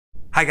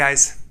Hi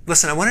guys,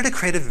 listen, I wanted to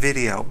create a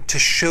video to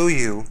show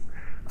you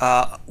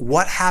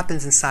what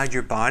happens inside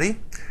your body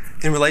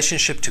in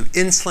relationship to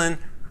insulin,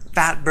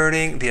 fat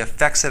burning, the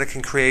effects that it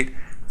can create,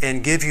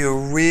 and give you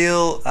a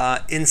real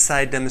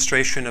inside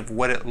demonstration of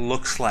what it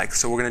looks like.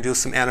 So we're going to do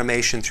some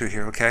animation through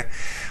here, okay?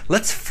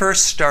 Let's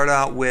first start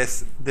out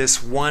with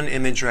this one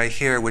image right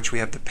here, which we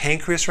have the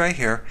pancreas right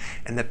here,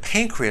 and the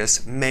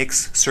pancreas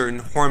makes certain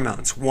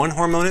hormones. One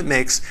hormone it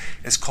makes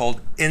is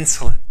called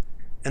insulin.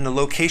 And the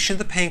location of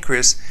the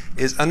pancreas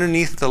is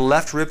underneath the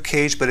left rib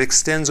cage, but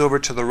extends over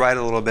to the right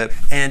a little bit.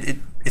 And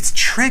it's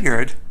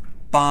triggered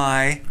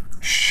by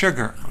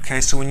sugar, okay?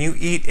 So when you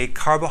eat a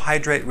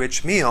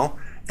carbohydrate-rich meal,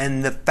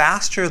 and the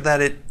faster that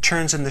it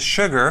turns into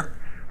sugar,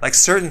 like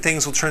certain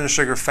things will turn to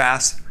sugar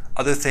fast,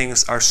 other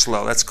things are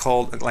slow. That's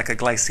called like a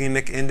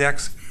glycemic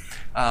index.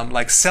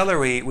 Like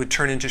celery would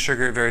turn into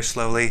sugar very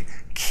slowly.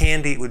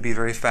 Candy would be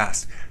very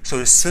fast. So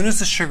as soon as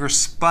the sugar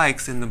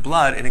spikes in the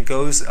blood and it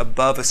goes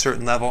above a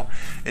certain level,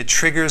 it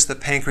triggers the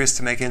pancreas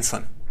to make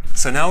insulin.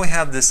 So now we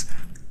have this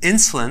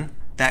insulin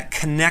that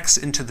connects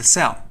into the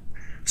cell.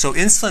 So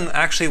insulin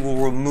actually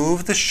will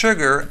remove the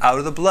sugar out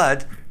of the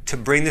blood to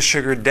bring the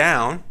sugar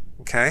down,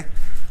 okay?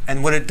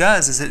 And what it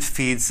does is it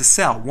feeds the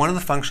cell. One of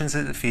the functions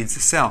is it feeds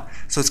the cell.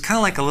 So it's kind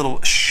of like a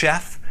little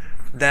chef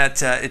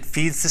that it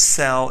feeds the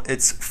cell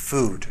its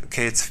food,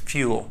 okay? It's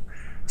fuel.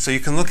 So you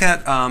can look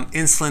at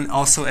insulin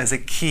also as a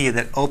key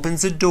that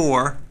opens a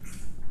door,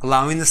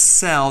 allowing the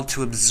cell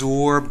to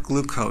absorb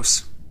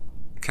glucose,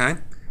 okay?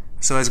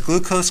 So as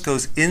glucose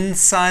goes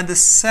inside the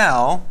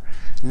cell,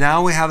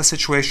 now we have a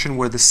situation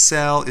where the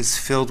cell is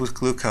filled with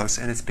glucose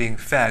and it's being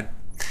fed.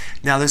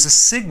 Now there's a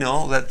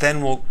signal that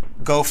then will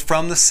go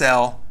from the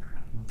cell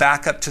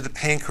back up to the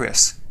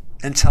pancreas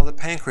and tell the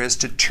pancreas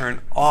to turn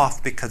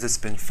off because it's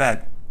been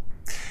fed.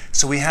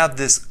 So we have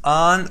this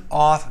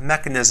on-off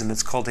mechanism.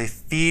 It's called a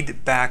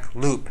feedback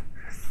loop.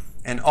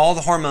 And all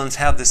the hormones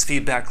have this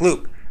feedback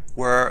loop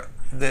where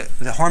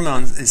the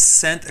hormone is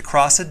sent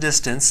across a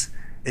distance,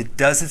 it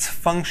does its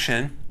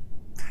function,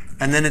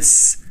 and then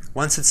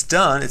once it's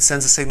done, it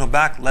sends a signal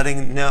back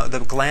letting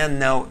the gland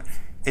know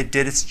it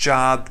did its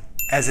job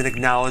as an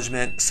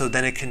acknowledgement, so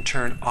then it can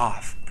turn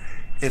off.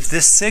 If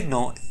this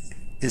signal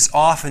is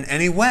off in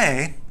any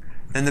way,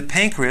 then the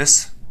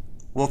pancreas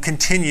will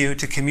continue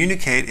to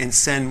communicate and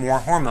send more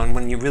hormone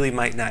when you really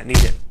might not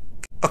need it.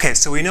 Okay,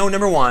 so we know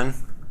number one,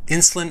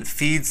 insulin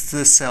feeds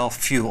the cell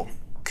fuel,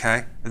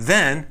 okay?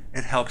 Then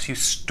it helps you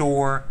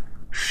store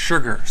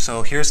sugar.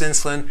 So here's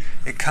insulin,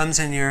 it comes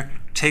in here,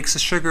 takes the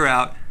sugar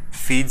out,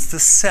 feeds the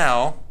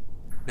cell.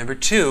 Number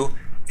two,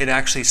 it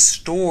actually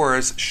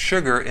stores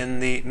sugar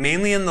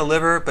mainly in the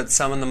liver, but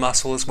some in the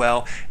muscle as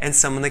well, and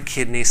some in the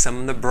kidney,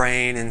 some in the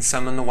brain, and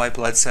some in the white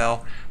blood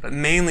cell, but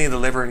mainly the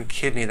liver and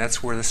kidney.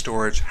 That's where the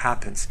storage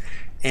happens.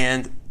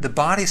 And the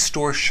body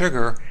stores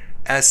sugar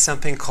as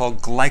something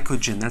called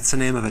glycogen. That's the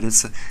name of it.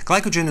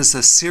 Glycogen is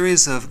a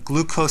series of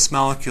glucose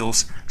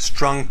molecules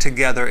strung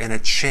together in a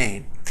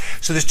chain.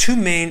 So there's two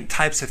main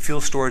types of fuel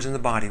storage in the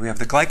body. We have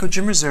the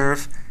glycogen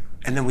reserve,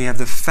 and then we have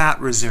the fat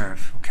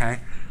reserve,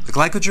 okay? The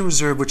glycogen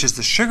reserve, which is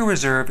the sugar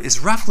reserve, is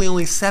roughly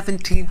only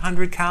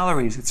 1,700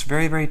 calories. It's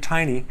very, very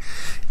tiny,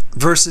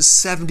 versus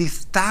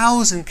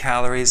 70,000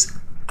 calories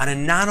on a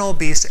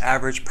non-obese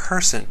average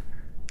person.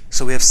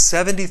 So we have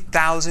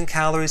 70,000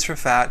 calories for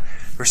fat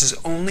versus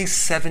only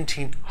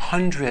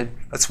 1,700,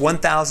 that's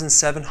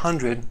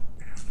 1,700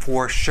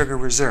 for sugar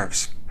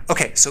reserves.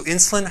 Okay, so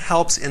insulin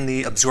helps in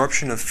the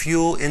absorption of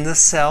fuel in the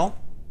cell.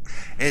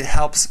 It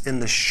helps in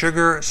the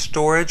sugar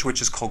storage,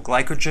 which is called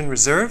glycogen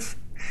reserve.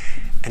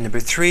 And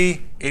number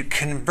three, it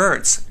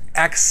converts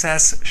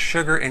excess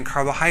sugar and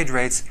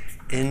carbohydrates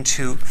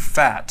into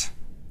fat.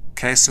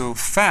 Okay, so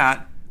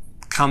fat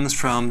comes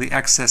from the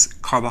excess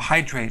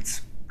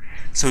carbohydrates.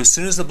 So as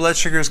soon as the blood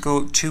sugars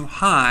go too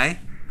high,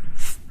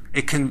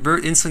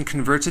 insulin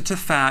converts it to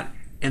fat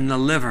in the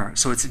liver.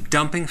 So it's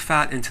dumping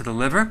fat into the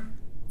liver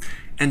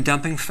and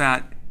dumping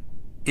fat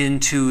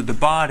into the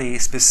body,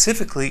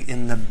 specifically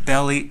in the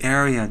belly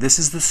area. This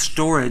is the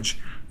storage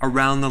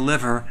around the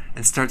liver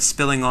and starts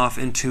spilling off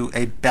into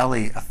a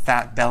belly, a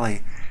fat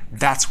belly.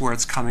 That's where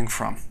it's coming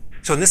from.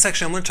 So in this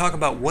section, I'm going to talk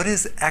about what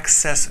is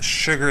excess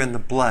sugar in the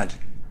blood.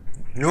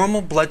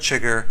 Normal blood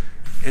sugar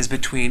is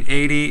between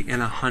 80 and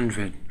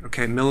 100,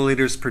 okay,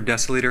 milliliters per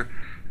deciliter.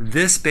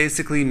 This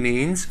basically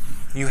means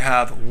you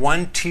have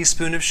 1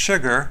 teaspoon of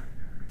sugar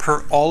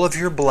per all of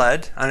your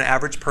blood. On an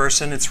average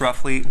person, it's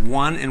roughly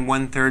 1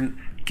 1/3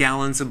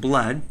 gallons of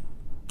blood.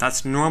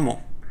 That's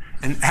normal.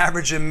 An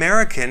average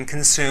American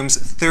consumes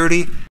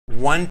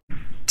 31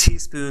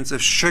 teaspoons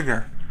of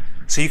sugar.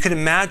 So you can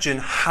imagine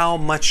how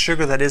much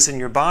sugar that is in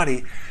your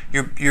body.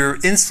 Your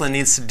insulin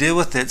needs to deal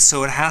with it,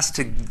 so it has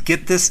to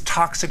get this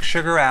toxic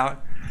sugar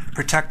out,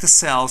 protect the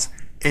cells,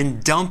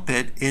 and dump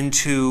it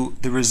into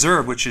the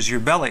reserve, which is your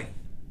belly.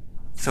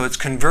 So it's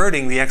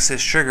converting the excess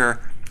sugar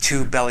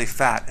to belly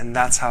fat, and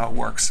that's how it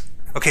works.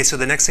 Okay, so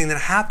the next thing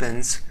that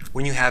happens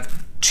when you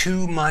have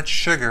too much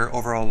sugar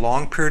over a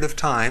long period of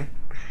time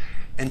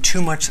and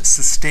too much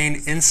sustained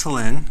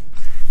insulin,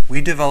 we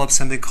develop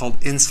something called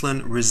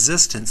insulin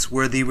resistance,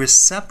 where the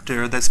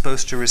receptor that's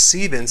supposed to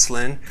receive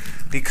insulin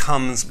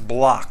becomes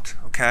blocked,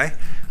 okay?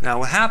 Now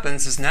what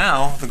happens is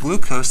now the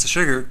glucose, the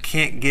sugar,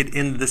 can't get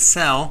into the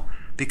cell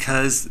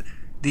because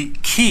the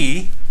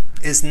key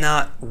is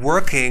not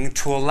working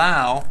to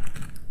allow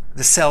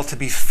the cell to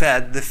be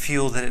fed the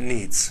fuel that it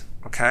needs,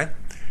 okay?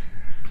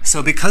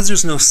 So because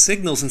there's no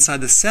signals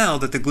inside the cell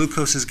that the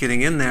glucose is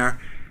getting in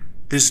there,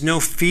 there's no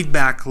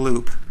feedback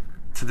loop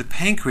to the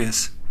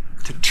pancreas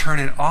to turn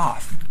it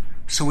off.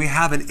 So we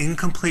have an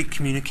incomplete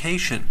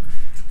communication.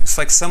 It's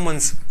like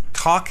someone's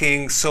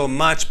talking so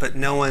much but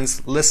no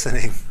one's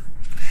listening.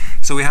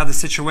 So we have the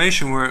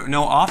situation where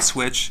no off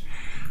switch,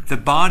 the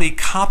body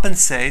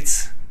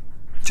compensates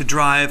to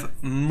drive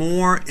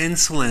more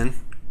insulin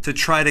to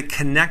try to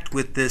connect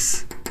with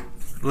this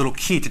little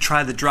key, to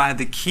try to drive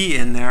the key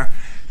in there.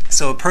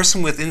 So a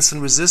person with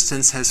insulin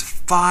resistance has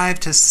 5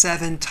 to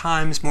 7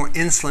 times more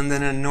insulin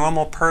than a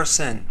normal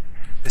person.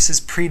 This is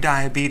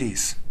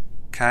pre-diabetes,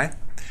 okay?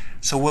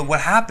 So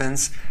what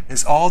happens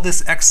is all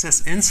this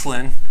excess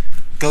insulin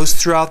goes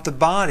throughout the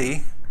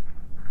body,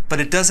 but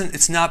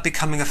it's not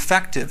becoming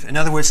effective. In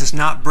other words, it's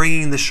not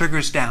bringing the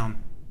sugars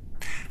down.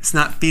 It's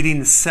not feeding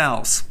the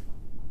cells.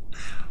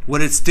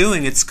 What it's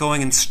doing, it's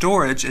going in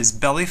storage as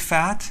belly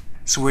fat.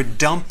 So we're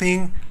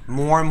dumping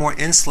more and more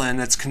insulin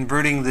that's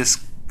converting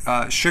this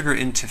sugar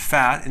into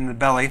fat in the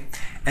belly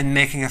and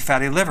making a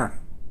fatty liver.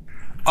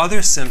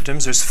 Other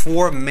symptoms, there's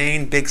 4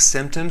 main big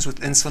symptoms with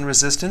insulin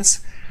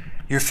resistance.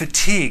 Your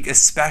fatigue,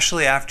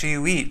 especially after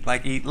you eat,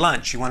 like eat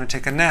lunch, you want to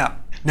take a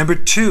nap. Number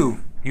 2,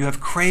 you have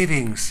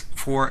cravings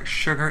for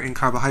sugar and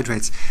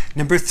carbohydrates.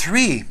 Number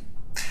 3,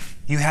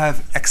 you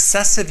have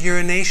excessive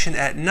urination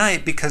at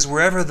night because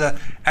wherever the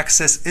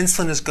excess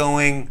insulin is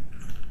going,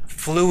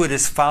 fluid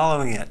is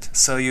following it.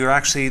 So you're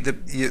actually,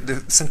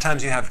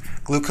 sometimes you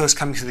have glucose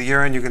coming to the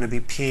urine, you're going to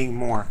be peeing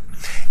more.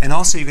 And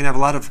also you're going to have a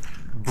lot of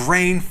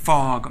brain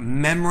fog,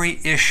 memory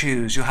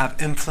issues, you'll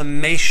have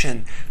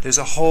inflammation. There's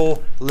a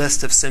whole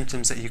list of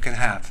symptoms that you can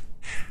have.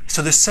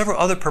 So there's several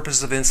other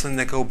purposes of insulin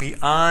that go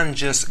beyond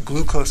just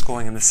glucose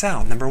going in the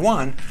cell. Number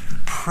 1,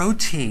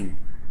 protein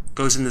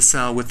goes in the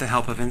cell with the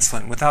help of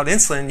insulin. Without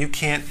insulin, you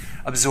can't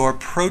absorb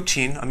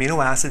protein,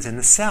 amino acids in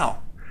the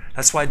cell.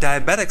 That's why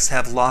diabetics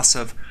have loss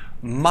of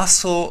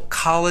muscle,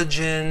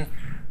 collagen,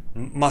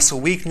 muscle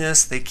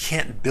weakness. They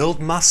can't build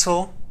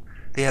muscle.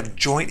 They have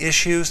joint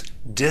issues,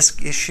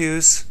 disc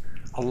issues,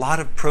 a lot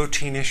of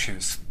protein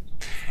issues.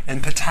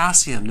 And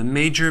potassium, the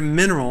major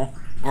mineral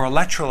or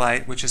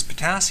electrolyte, which is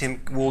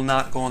potassium, will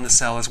not go in the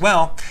cell as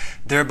well,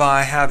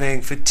 thereby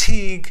having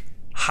fatigue,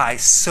 high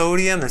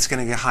sodium, that's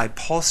going to get high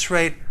pulse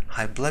rate,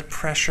 high blood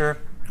pressure,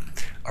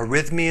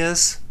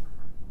 arrhythmias,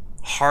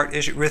 heart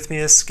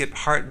arrhythmias, skip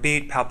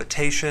heartbeat,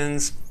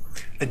 palpitations,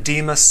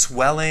 edema,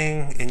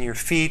 swelling in your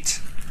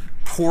feet,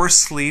 poor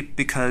sleep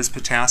because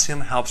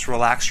potassium helps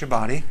relax your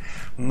body,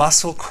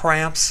 muscle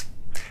cramps,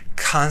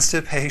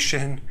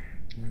 constipation,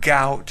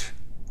 gout,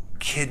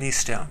 kidney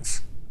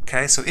stones.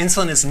 Okay, so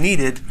insulin is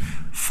needed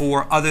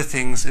for other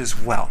things as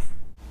well.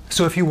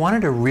 So if you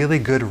wanted a really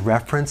good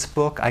reference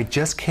book, I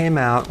just came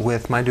out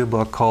with my new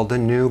book called The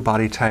New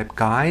Body Type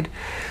Guide.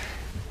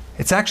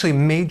 It's actually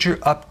major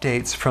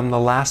updates from the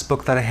last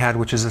book that I had,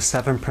 which is the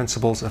 7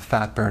 Principles of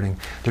Fat Burning.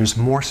 There's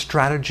more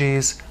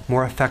strategies,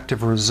 more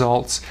effective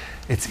results.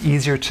 It's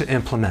easier to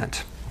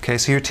implement. Okay,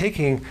 so you're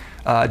taking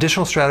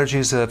additional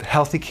strategies of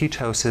healthy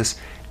ketosis,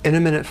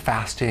 intermittent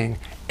fasting,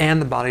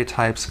 and the body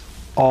types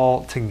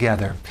all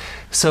together.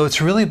 So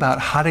it's really about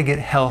how to get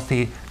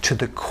healthy to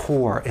the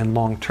core and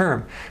long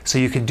term. So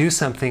you can do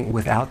something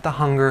without the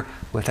hunger,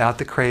 without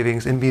the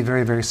cravings, and be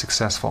very, very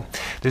successful.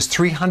 There's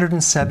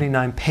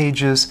 379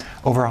 pages,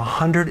 over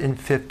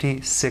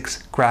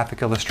 156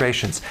 graphic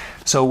illustrations.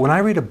 So when I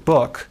read a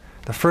book,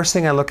 the first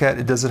thing I look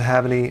at, does it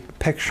have any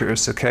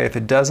pictures? Okay, if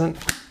it doesn't,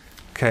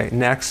 okay,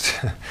 next.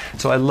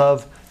 So I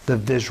love the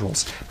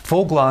visuals.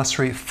 Full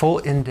glossary,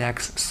 full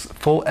index,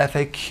 full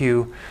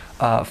FAQ,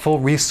 full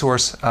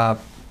resource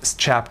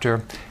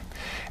chapter.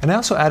 And I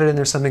also added in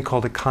there something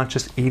called a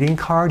conscious eating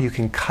card. You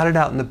can cut it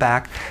out in the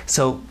back.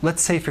 So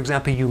let's say, for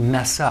example, you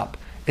mess up.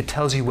 It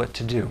tells you what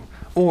to do.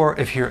 Or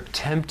if you're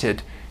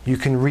tempted, you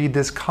can read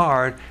this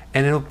card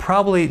and it'll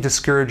probably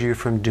discourage you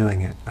from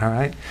doing it, all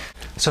right?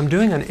 So I'm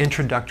doing an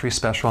introductory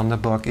special on the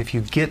book. If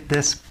you get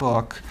this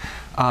book,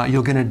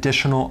 you'll get an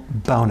additional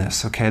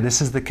bonus, okay?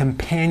 This is the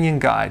companion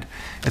guide.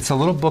 It's a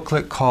little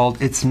booklet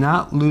called It's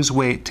Not Lose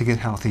Weight to Get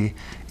Healthy,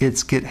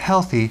 It's Get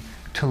Healthy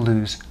to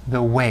Lose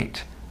the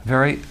Weight.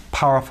 Very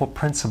powerful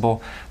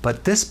principle,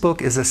 but this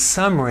book is a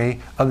summary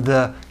of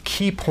the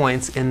key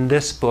points in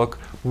this book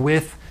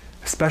with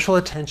special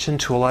attention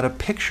to a lot of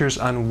pictures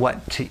on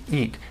what to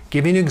eat,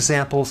 giving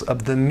examples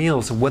of the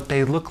meals, what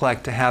they look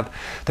like to have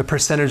the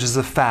percentages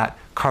of fat,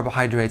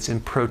 carbohydrates,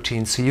 and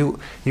protein. So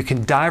you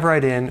can dive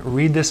right in,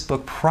 read this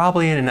book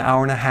probably in an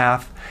hour and a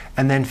half,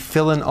 and then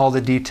fill in all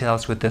the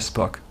details with this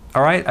book.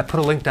 All right, I put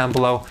a link down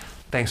below.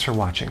 Thanks for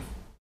watching.